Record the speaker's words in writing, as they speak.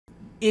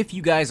If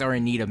you guys are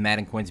in need of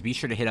Madden coins, be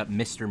sure to hit up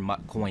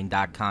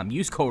MrMuttCoin.com.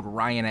 Use code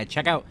Ryan at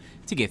checkout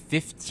to get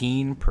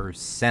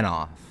 15%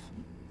 off.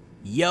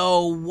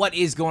 Yo, what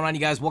is going on, you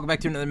guys? Welcome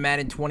back to another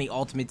Madden 20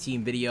 Ultimate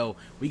Team video.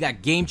 We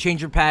got Game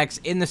Changer packs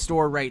in the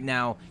store right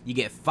now. You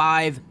get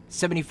 5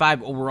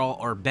 75 overall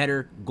or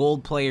better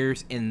gold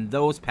players in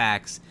those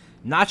packs.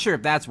 Not sure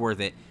if that's worth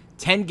it.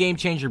 10 Game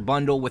Changer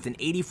bundle with an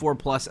 84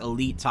 plus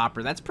elite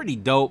topper. That's pretty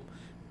dope,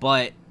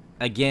 but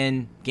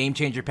again, Game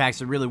Changer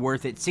packs are really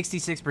worth it.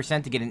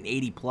 66% to get an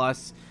 80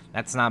 plus.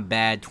 That's not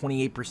bad.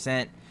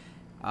 28%.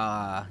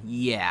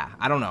 Yeah,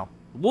 I don't know.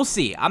 We'll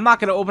see. I'm not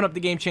going to open up the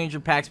Game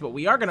Changer packs, but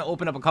we are going to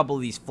open up a couple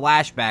of these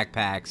Flashback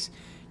packs.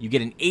 You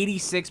get an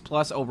 86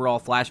 plus overall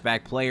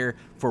Flashback player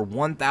for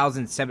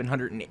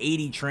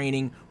 1,780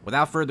 training.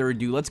 Without further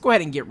ado, let's go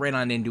ahead and get right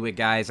on into it,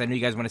 guys. I know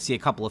you guys want to see a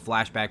couple of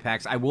Flashback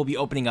packs. I will be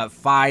opening up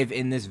 5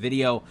 in this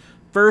video.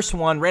 First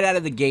one, right out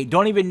of the gate.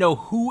 Don't even know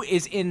who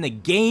is in the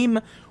game.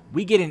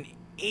 We get an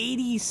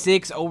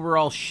 86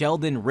 overall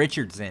Sheldon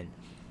Richardson.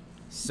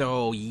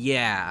 So,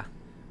 yeah.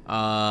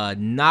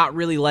 Not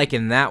really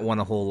liking that one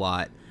a whole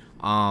lot.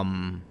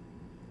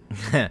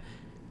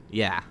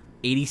 Yeah.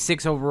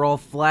 86 overall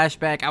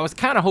Flashback. I was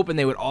kind of hoping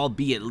they would all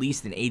be at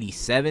least an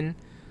 87.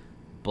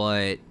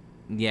 But,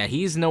 yeah,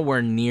 he's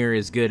nowhere near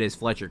as good as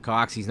Fletcher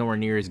Cox. He's nowhere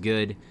near as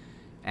good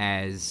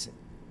as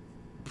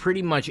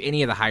pretty much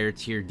any of the higher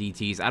tier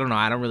DTs. I don't know.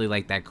 I don't really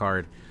like that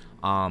card.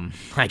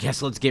 I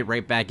guess let's get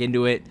right back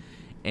into it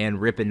and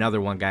rip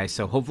another one, guys.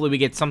 So hopefully we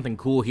get something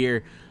cool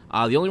here.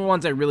 The only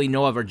ones I really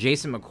know of are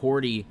Jason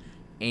McCourty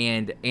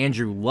and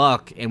Andrew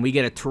Luck, and we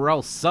get a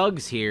Terrell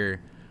Suggs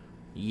here.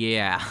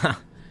 Yeah.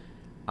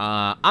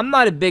 I'm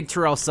not a big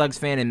Terrell Suggs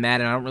fan in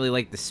Madden. I don't really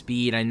like the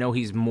speed. I know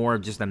he's more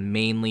of just a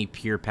mainly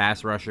pure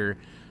pass rusher.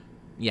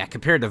 Yeah,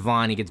 compared to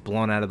Vaughn, he gets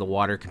blown out of the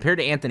water. Compared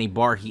to Anthony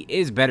Barr, he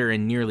is better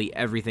in nearly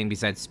everything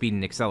besides speed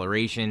and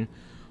acceleration.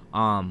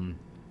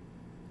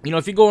 You know,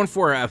 if you're going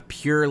for a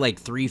pure,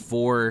 like,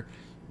 3-4,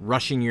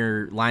 rushing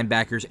your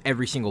linebackers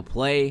every single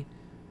play,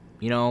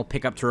 you know,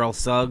 pick up Terrell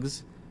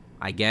Suggs,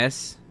 I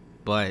guess.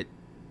 But,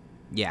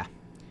 yeah.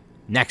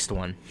 Next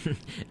one.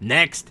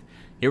 Next.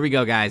 Here we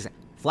go, guys.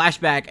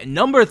 Flashback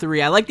number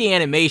 3. I like the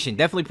animation.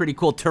 Definitely pretty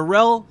cool.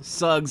 Terrell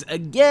Suggs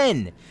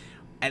again.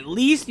 At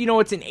least, you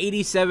know, it's an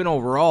 87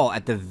 overall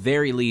at the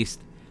very least.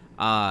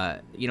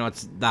 You know,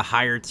 it's the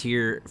higher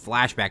tier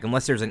Flashback,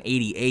 unless there's an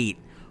 88,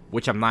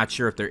 which I'm not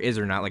sure if there is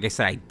or not. Like I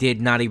said, I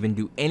did not even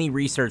do any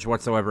research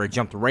whatsoever. I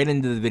jumped right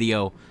into the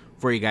video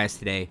for you guys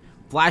today.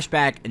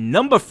 Flashback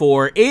number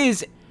 4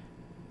 is,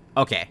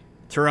 okay,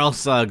 Terrell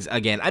Suggs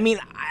again. I mean,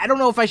 I don't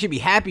know if I should be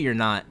happy or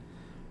not.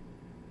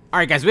 All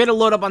right, guys, we had to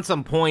load up on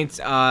some points.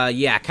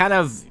 Yeah, kind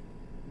of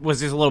was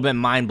just a little bit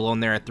mind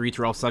blown there at 3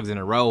 Terrell Suggs in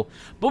a row.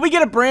 But we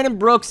get a Brandon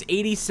Brooks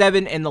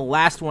 87 and the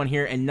last one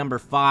here in number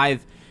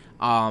 5.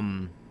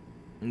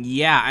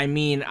 Yeah, I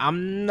mean,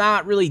 I'm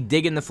not really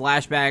digging the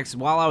Flashbacks.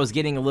 While I was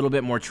getting a little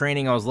bit more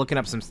training, I was looking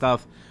up some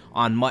stuff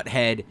on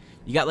Mutthead.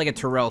 You got like a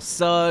Terrell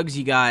Suggs,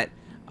 you got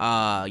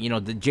you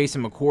know, the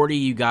Jason McCourty,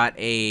 you got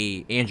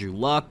a Andrew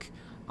Luck.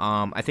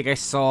 I think I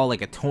saw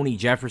like a Tony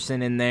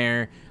Jefferson in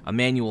there,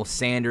 Emmanuel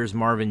Sanders,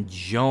 Marvin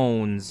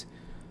Jones,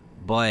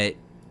 but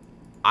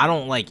I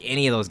don't like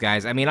any of those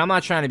guys. I mean, I'm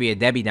not trying to be a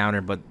Debbie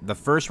Downer, but the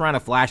first round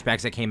of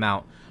Flashbacks that came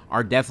out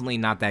are definitely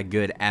not that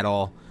good at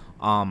all.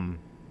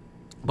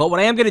 But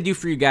what I am going to do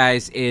for you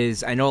guys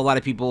is, I know a lot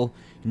of people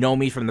know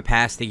me from the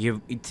past to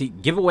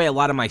give away a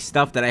lot of my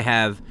stuff that I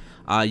have.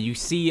 You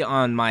see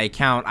on my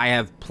account, I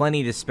have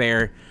plenty to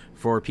spare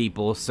for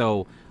people.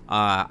 So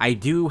I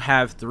do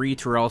have 3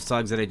 Terrell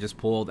Suggs that I just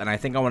pulled, and I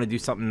think I want to do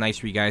something nice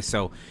for you guys.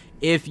 So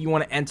if you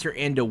want to enter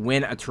in to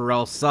win a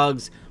Terrell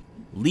Suggs,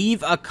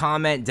 leave a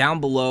comment down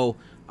below.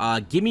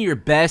 Give me your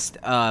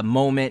best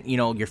moment, you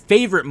know, your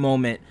favorite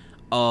moment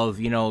of,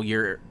 you know,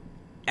 your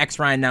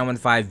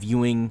XRyan915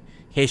 viewing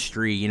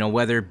history, you know,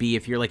 whether it be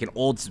if you're like an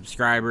old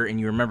subscriber and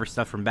you remember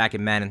stuff from back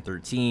in Madden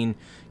 13,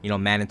 you know,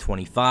 Madden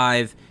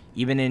 25,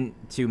 even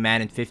into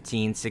Madden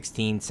 15,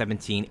 16,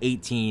 17,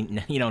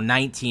 18, you know,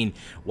 19.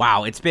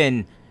 Wow, it's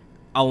been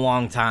a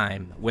long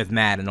time with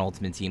Madden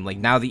Ultimate Team. Like,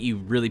 now that you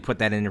really put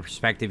that into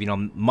perspective, you know,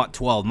 MUT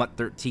 12, MUT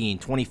 13,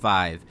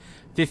 25,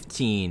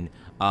 15, you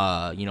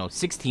know,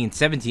 16,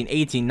 17,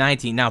 18,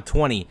 19, now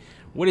 20.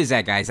 What is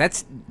that, guys?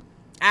 That's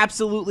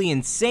absolutely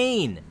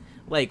insane.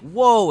 Like,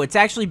 whoa, it's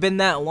actually been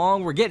that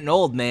long. We're getting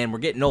old, man. We're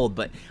getting old.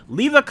 But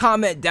leave a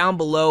comment down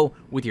below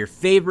with your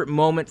favorite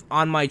moment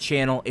on my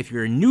channel. If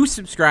you're a new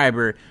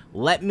subscriber,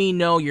 let me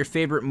know your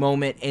favorite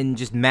moment in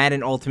just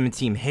Madden Ultimate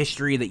Team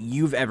history that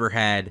you've ever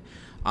had.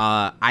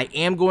 I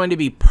am going to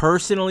be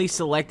personally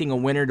selecting a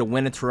winner to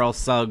win a Terrell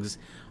Suggs,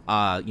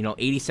 you know,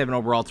 87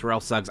 overall Terrell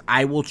Suggs.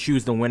 I will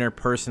choose the winner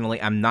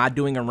personally. I'm not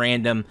doing a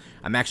random.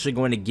 I'm actually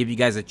going to give you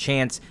guys a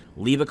chance.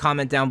 Leave a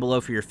comment down below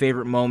for your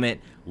favorite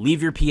moment.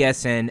 Leave your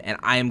PSN, and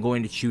I am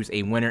going to choose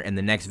a winner in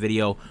the next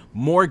video.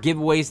 More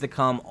giveaways to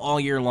come all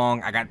year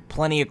long. I got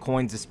plenty of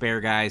coins to spare,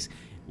 guys.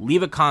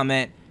 Leave a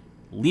comment.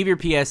 Leave your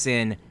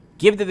PSN.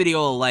 Give the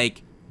video a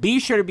like. Be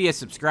sure to be a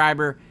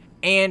subscriber.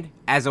 And,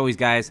 as always,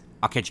 guys,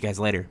 I'll catch you guys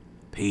later.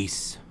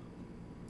 Peace.